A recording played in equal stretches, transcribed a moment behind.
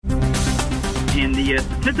And the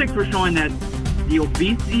statistics were showing that the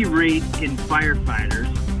obesity rate in firefighters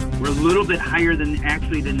were a little bit higher than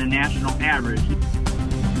the national average.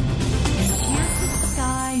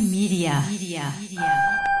 Sky Media.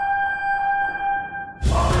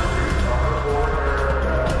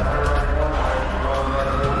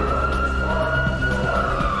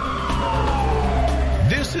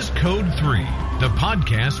 This is Code 3, the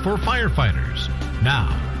podcast for firefighters. Now,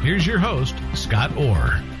 here's your host, Scott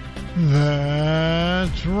Orr.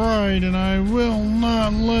 That's right, and I will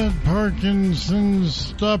not let Parkinson's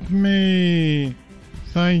stop me.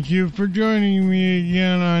 Thank you for joining me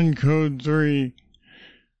again on Code 3.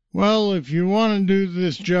 Well, if you want to do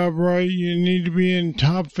this job right, you need to be in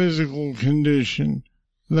top physical condition.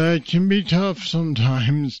 That can be tough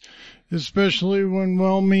sometimes, especially when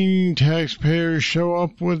well-meaning taxpayers show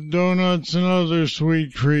up with donuts and other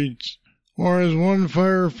sweet treats. Or as one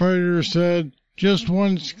firefighter said, just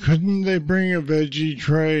once couldn't they bring a veggie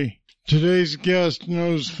tray? Today's guest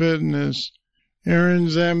knows fitness. Aaron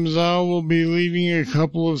Zamzow will be leading a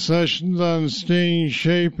couple of sessions on staying in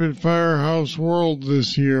shape at Firehouse World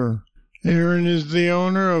this year. Aaron is the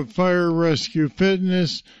owner of Fire Rescue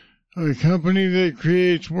Fitness, a company that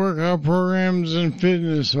creates workout programs and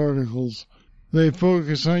fitness articles. They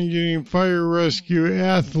focus on getting fire rescue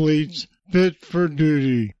athletes fit for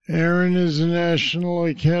duty. Aaron is a National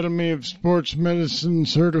Academy of Sports Medicine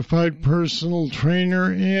certified personal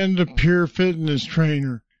trainer and a peer fitness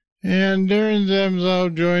trainer. And Aaron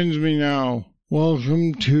Zamzow joins me now.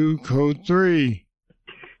 Welcome to Code 3.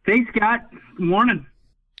 Thanks, Scott. Good morning.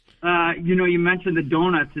 You mentioned the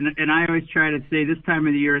donuts, and I always try to say this time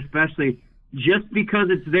of the year especially, just because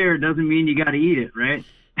it's there doesn't mean you got to eat it, right?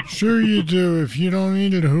 Sure you do. If you don't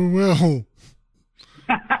eat it, who will?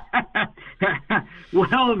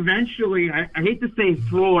 Well, eventually, I hate to say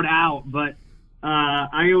throw it out, but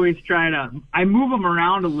I always I move them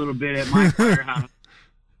around a little bit at my firehouse.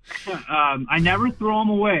 I never throw them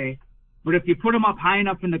away, but if you put them up high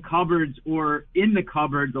enough in the cupboards or in the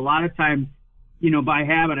cupboards, a lot of times, by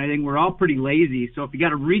habit, I think we're all pretty lazy. So if you got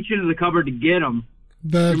to reach into the cupboard to get them,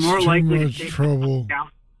 that's you're more too likely much to take trouble. Them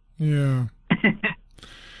yeah.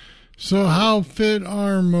 So how fit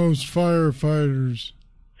are most firefighters?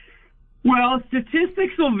 Well,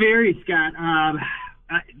 statistics will vary, Scott.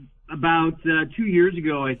 About 2 years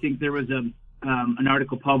ago, I think there was an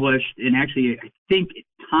article published, and actually, I think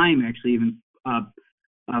Time actually even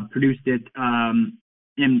produced it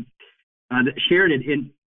and shared it.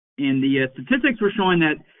 And the statistics were showing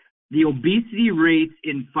that the obesity rates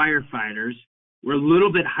in firefighters were a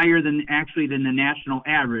little bit higher than the national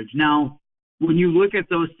average. Now, when you look at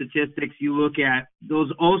those statistics, you look at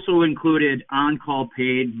those also included on-call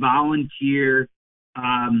paid, volunteer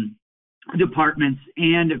departments,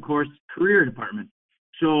 and, of course, career departments.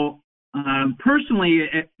 So personally,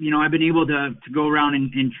 I've been able to go around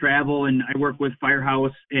and travel, and I work with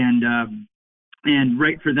Firehouse and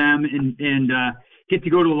write for them and get to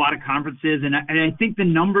go to a lot of conferences. And I think the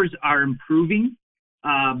numbers are improving.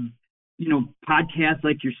 Podcasts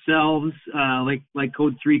like yourselves, like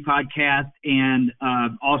Code 3 podcast, and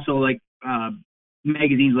also like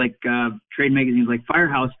magazines like trade magazines like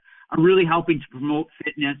Firehouse are really helping to promote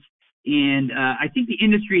fitness. And I think the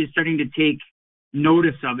industry is starting to take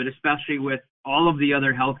notice of it, especially with all of the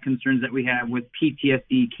other health concerns that we have with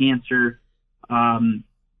PTSD, cancer, and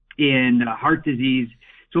heart disease.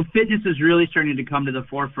 So fitness is really starting to come to the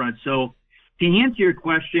forefront. So to answer your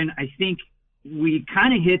question, I think we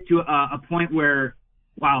kind of hit to a point where,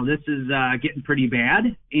 wow, this is getting pretty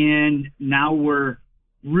bad. And now we're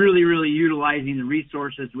really, really utilizing the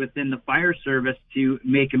resources within the fire service to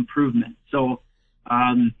make improvements. So,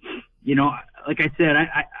 like I said,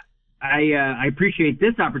 I appreciate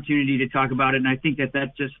this opportunity to talk about it. And I think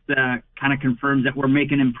that just kind of confirms that we're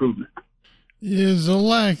making improvement. Is a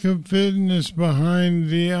lack of fitness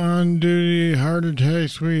behind the on-duty heart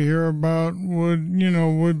attacks we hear about?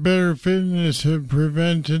 Would better fitness have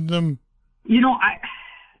prevented them?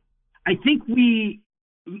 I think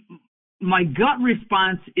my gut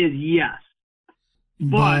response is yes.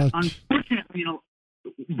 But unfortunately,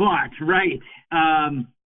 right.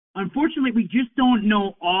 Unfortunately, we just don't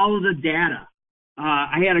know all of the data.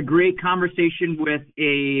 I had a great conversation with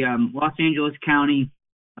a Los Angeles County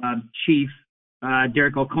chief,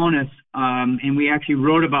 Derek O'Conus, and we actually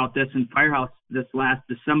wrote about this in Firehouse this last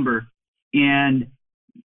December. And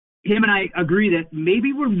him and I agree that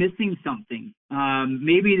maybe we're missing something.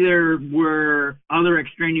 Maybe there were other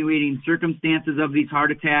extenuating circumstances of these heart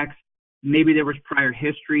attacks. Maybe there was prior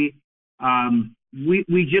history.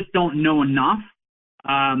 We just don't know enough.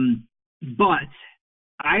 But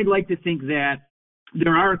I'd like to think that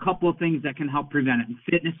there are a couple of things that can help prevent it. And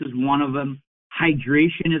fitness is one of them.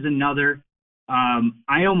 Hydration is another.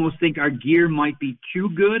 I almost think our gear might be too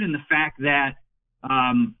good in the fact that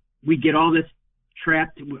we get all this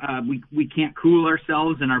trapped. We can't cool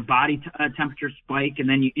ourselves, and our body temperature spike, and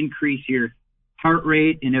then you increase your heart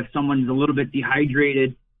rate. And if someone's a little bit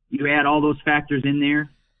dehydrated, you add all those factors in there.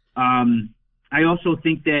 I also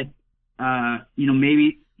think that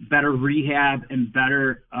maybe better rehab and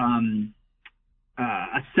better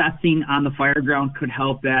assessing on the fire ground could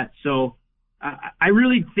help that. So I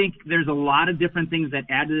really think there's a lot of different things that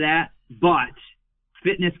add to that, but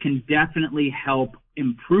fitness can definitely help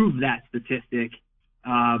improve that statistic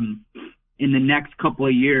in the next couple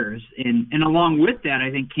of years. And along with that,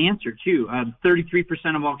 I think cancer too.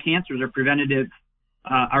 33% of all cancers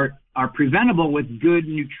are preventable with good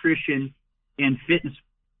nutrition and fitness.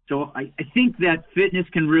 So I think that fitness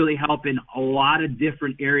can really help in a lot of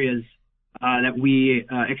different areas that we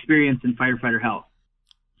experience in firefighter health.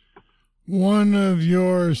 One of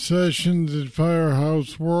your sessions at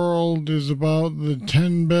Firehouse World is about the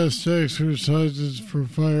 10 best exercises for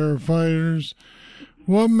firefighters.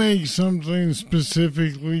 What makes something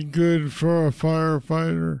specifically good for a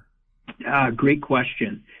firefighter? Great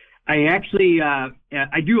question. I actually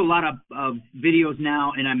I do a lot of videos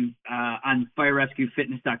now, and I'm on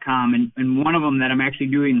firerescuefitness.com, and one of them that I'm actually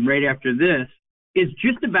doing right after this is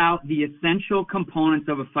just about the essential components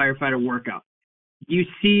of a firefighter workout. You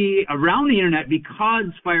see around the internet, because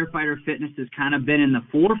firefighter fitness has kind of been in the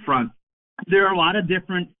forefront, there are a lot of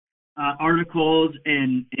different articles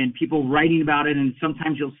and people writing about it, and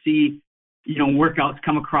sometimes you'll see, workouts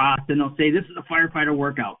come across, and they'll say, this is a firefighter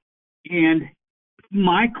workout. And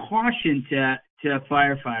my caution to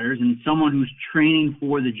firefighters and someone who's training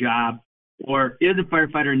for the job or is a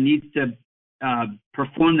firefighter and needs to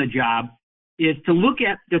perform the job is to look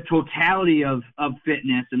at the totality of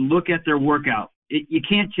fitness and look at their workout. You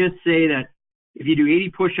can't just say that if you do 80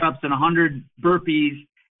 push-ups and 100 burpees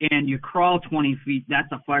and you crawl 20 feet,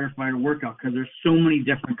 that's a firefighter workout, because there's so many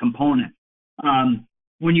different components.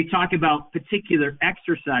 When you talk about particular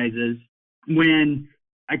exercises, when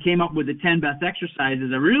I came up with the 10 best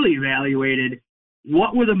exercises, I really evaluated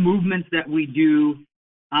what were the movements that we do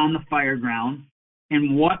on the fire ground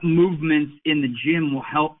and what movements in the gym will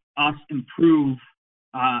help us improve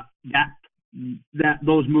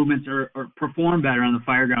those movements or perform better on the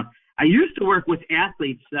fire ground. I used to work with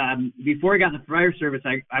athletes. Before I got in the fire service,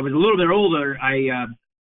 I was a little bit older. I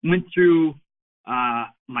went through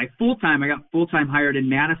my full-time. I got full-time hired in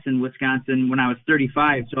Madison, Wisconsin when I was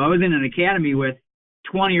 35. So I was in an academy with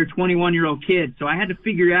 20 or 21-year-old kids. So I had to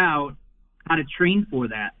figure out how to train for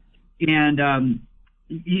that. And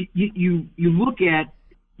you look at,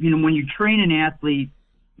 when you train an athlete,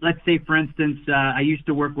 let's say, for instance, I used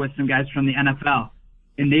to work with some guys from the NFL,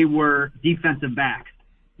 and they were defensive backs.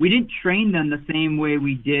 We didn't train them the same way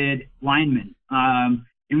we did linemen.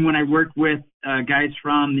 And when I worked with guys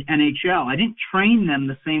from the NHL, I didn't train them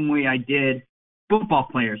the same way I did football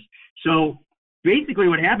players. So basically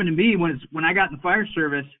what happened to me was when I got in the fire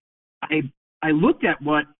service, I looked at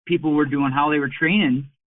what people were doing, how they were training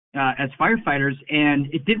as firefighters, and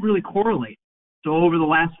it didn't really correlate. So over the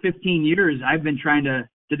last 15 years, I've been trying to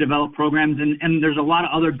develop programs, and there's a lot of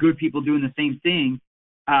other good people doing the same thing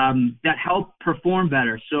that help perform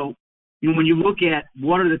better. So, when you look at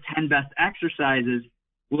what are the 10 best exercises,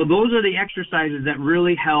 well, those are the exercises that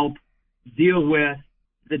really help deal with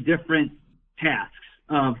the different tasks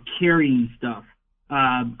of carrying stuff,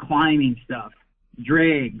 climbing stuff,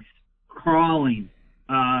 drags, crawling,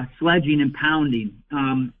 sledging and pounding,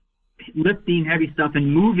 lifting heavy stuff and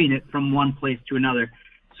moving it from one place to another.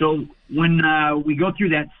 So when we go through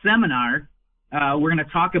that seminar, we're going to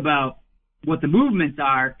talk about what the movements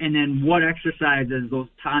are and then what exercises those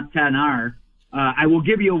 10 are. I will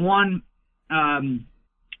give you one.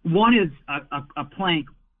 One is a plank,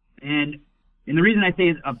 and the reason I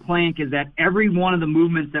say a plank is that every one of the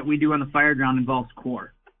movements that we do on the fire ground involves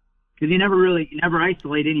core, because you never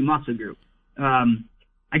isolate any muscle group.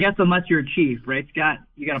 I guess unless you're a chief, right, Scott?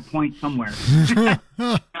 You got a point somewhere.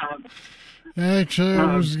 Actually,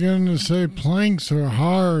 I was going to say planks are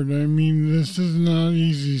hard. I mean, this is not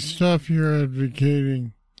easy stuff you're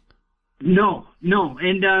advocating. No,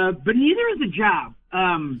 and but neither is a job.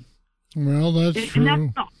 Well, that's true.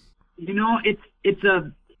 And that's,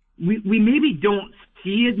 we maybe don't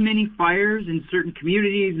see as many fires in certain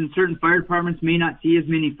communities, and certain fire departments may not see as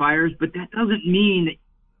many fires, but that doesn't mean that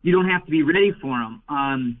you don't have to be ready for them.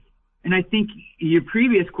 And I think your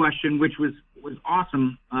previous question, which was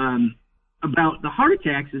awesome, about the heart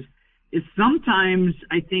attacks is sometimes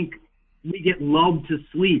I think we get lulled to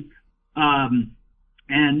sleep.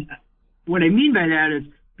 And what I mean by that is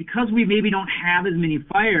because we maybe don't have as many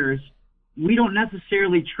fires, we don't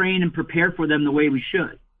necessarily train and prepare for them the way we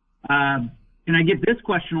should. And I get this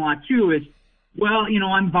question a lot too is, well,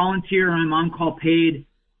 I'm volunteer, I'm on-call paid.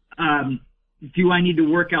 Do I need to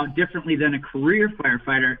work out differently than a career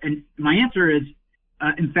firefighter? And my answer is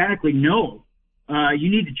emphatically no. You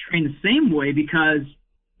need to train the same way because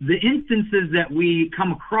the instances that we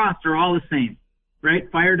come across are all the same, right?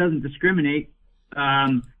 Fire doesn't discriminate.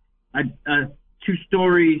 A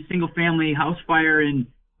two-story single-family house fire in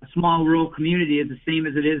a small rural community is the same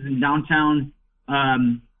as it is in downtown,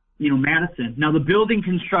 Madison. Now, the building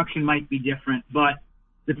construction might be different, but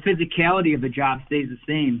the physicality of the job stays the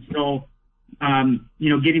same. So,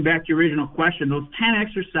 getting back to your original question, those 10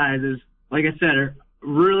 exercises, like I said, are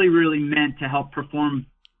really, really meant to help perform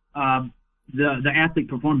the athlete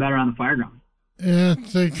perform better on the fire ground. At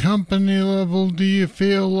the company level, do you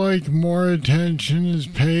feel like more attention is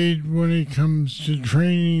paid when it comes to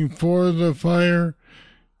training for the fire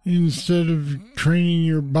instead of training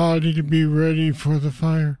your body to be ready for the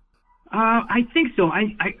fire? I think so.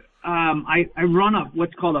 I run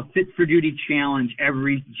what's called a Fit for Duty challenge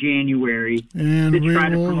every January. And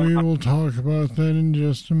we will talk about that in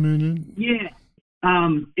just a minute. Yeah.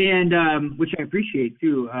 Which I appreciate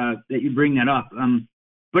too, that you bring that up.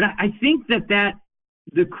 But I think that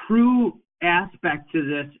the crew aspect to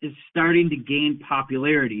this is starting to gain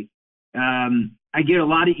popularity. I get a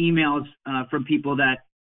lot of emails from people that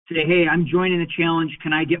say, "Hey, I'm joining the challenge.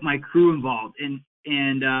 Can I get my crew involved?"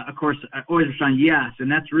 And of course, I always respond yes. And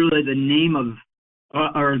that's really the name of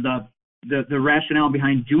or the rationale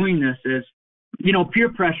behind doing this is, peer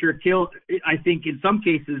pressure. I think in some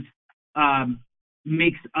cases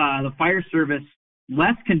makes the fire service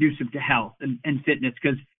less conducive to health and fitness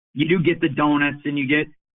because you do get the donuts and you get,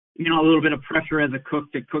 a little bit of pressure as a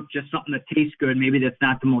cook to cook just something that tastes good. Maybe that's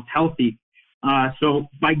not the most healthy. So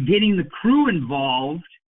by getting the crew involved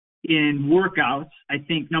in workouts, I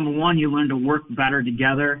think, number one, you learn to work better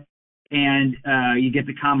together and you get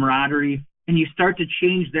the camaraderie and you start to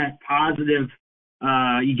change that positive,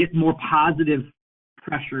 you get more positive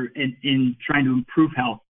pressure in trying to improve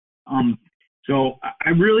health. So I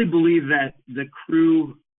really believe that the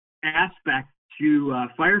crew aspect to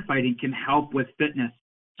firefighting can help with fitness.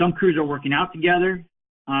 Some crews are working out together,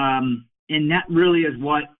 and that really is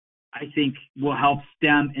what I think will help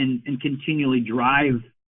stem and continually drive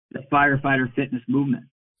the firefighter fitness movement.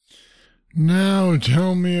 Now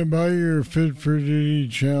tell me about your Fit for Duty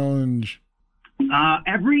challenge.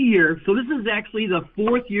 Every year, so this is actually the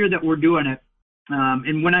 4th year that we're doing it.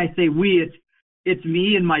 And when I say we, it's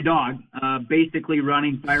me and my dog, basically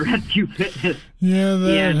running Fire Rescue Fitness. Yeah,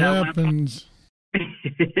 that happens.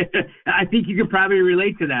 I think you could probably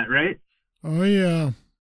relate to that, right? Oh, yeah.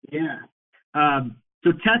 Yeah.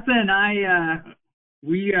 So Tessa and I,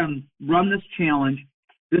 we run this challenge.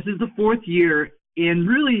 This is the 4th year, and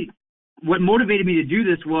really what motivated me to do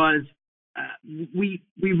this was we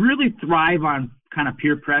really thrive on kind of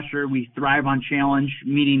peer pressure. We thrive on challenge,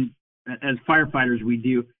 meaning as firefighters we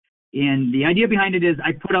do. And the idea behind it is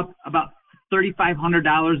I put up about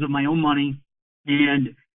 $3,500 of my own money,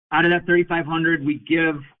 and out of that $3,500, we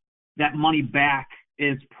give that money back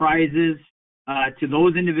as prizes to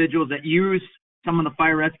those individuals that use some of the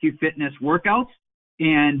Fire Rescue Fitness workouts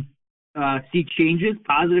and see changes,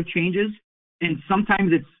 positive changes. And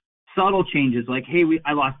sometimes it's subtle changes like, hey,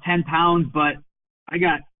 I lost 10 pounds, but I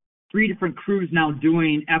got 3 different crews now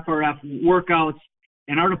doing FRF workouts,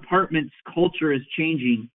 and our department's culture is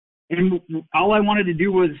changing. And all I wanted to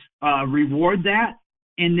do was reward that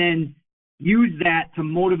and then use that to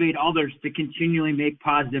motivate others to continually make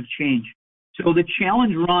positive change. So the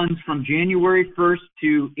challenge runs from January 1st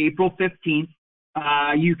to April 15th.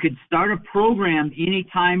 You could start a program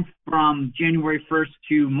anytime from January 1st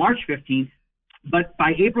to March 15th. But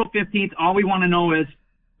by April 15th, all we want to know is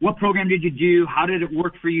what program did you do? How did it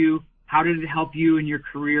work for you? How did it help you in your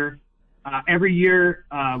career? Every year,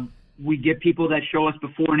 we get people that show us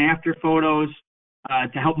before and after photos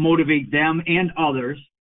to help motivate them and others.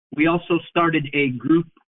 We also started a group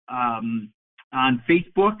on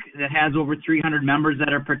Facebook that has over 300 members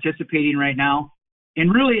that are participating right now.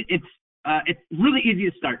 And really, it's really easy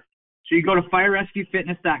to start. So you go to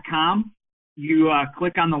firerescuefitness.com. You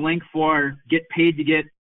click on the link for Get Paid to Get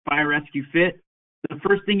Fire Rescue Fit. The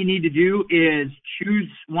first thing you need to do is choose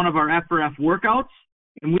one of our FRF workouts.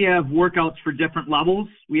 And we have workouts for different levels.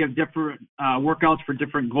 We have different workouts for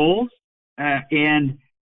different goals. And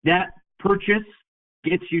that purchase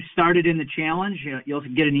gets you started in the challenge. You'll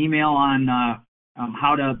get an email on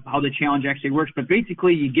how the challenge actually works. But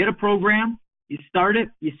basically, you get a program, You start it,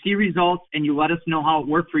 you see results, and you let us know how it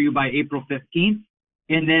worked for you by April 15th.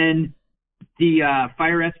 And then the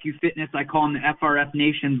Fire Rescue Fitness, I call them the FRF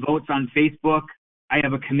Nation, votes on Facebook. I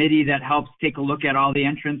have a committee that helps take a look at all the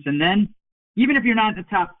entrants. And then even if you're not in the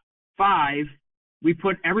top 5, we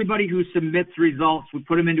put everybody who submits results, we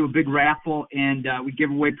put them into a big raffle, and we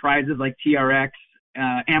give away prizes like TRX,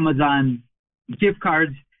 Amazon gift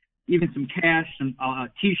cards, even some cash, some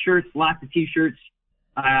T-shirts, lots of T-shirts.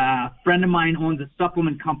 A friend of mine owns a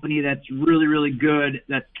supplement company that's really, really good,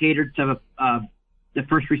 that's catered to the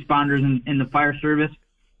first responders in the fire service.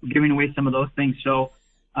 We're giving away some of those things. So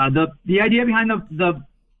the idea behind the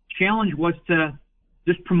challenge was to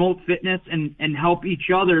just promote fitness and help each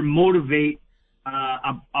other motivate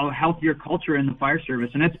a healthier culture in the fire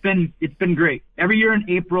service. And it's been great. Every year in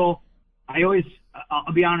April,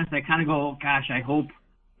 I'll be honest, I kind of go, gosh, I hope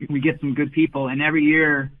we get some good people. And every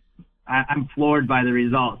year I'm floored by the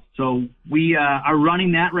results. So we are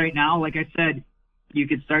running that right now. Like I said, you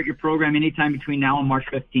could start your program anytime between now and March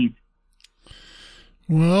 15th.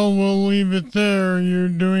 Well, we'll leave it there. You're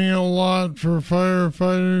doing a lot for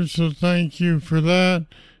firefighters, so thank you for that.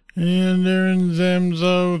 And Aaron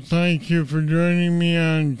Zamzow, thank you for joining me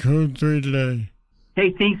on Code 3 today.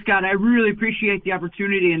 Hey, thanks, Scott. I really appreciate the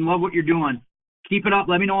opportunity and love what you're doing. Keep it up.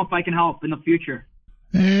 Let me know if I can help in the future.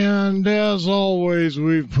 And as always,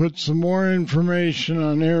 we've put some more information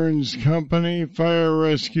on Aaron's company, Fire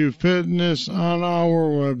Rescue Fitness, on our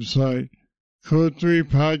website,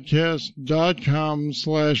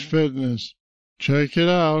 code3podcast.com/fitness. Check it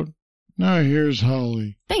out. Now here's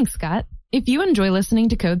Holly. Thanks, Scott. If you enjoy listening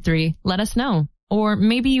to Code 3, let us know. Or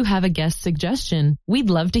maybe you have a guest suggestion. We'd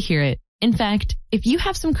love to hear it. In fact, if you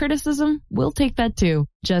have some criticism, we'll take that too.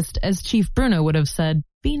 Just as Chief Bruno would have said,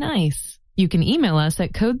 be nice. You can email us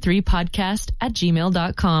at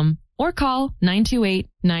code3podcast@gmail.com or call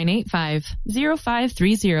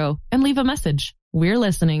 928-985-0530 and leave a message. We're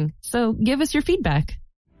listening, so give us your feedback.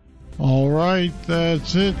 All right,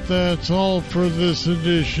 that's it. That's all for this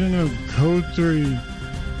edition of Code 3.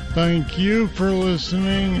 Thank you for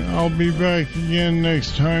listening. I'll be back again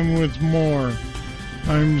next time with more.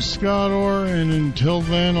 I'm Scott Orr, and until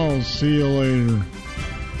then, I'll see you later.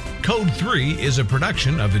 Code 3 is a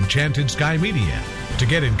production of Enchanted Sky Media. To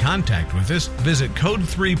get in contact with us, visit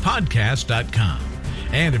code3podcast.com.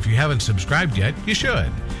 And if you haven't subscribed yet, you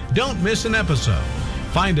should. Don't miss an episode.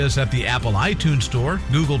 Find us at the Apple iTunes Store,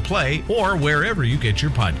 Google Play, or wherever you get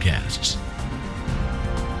your podcasts.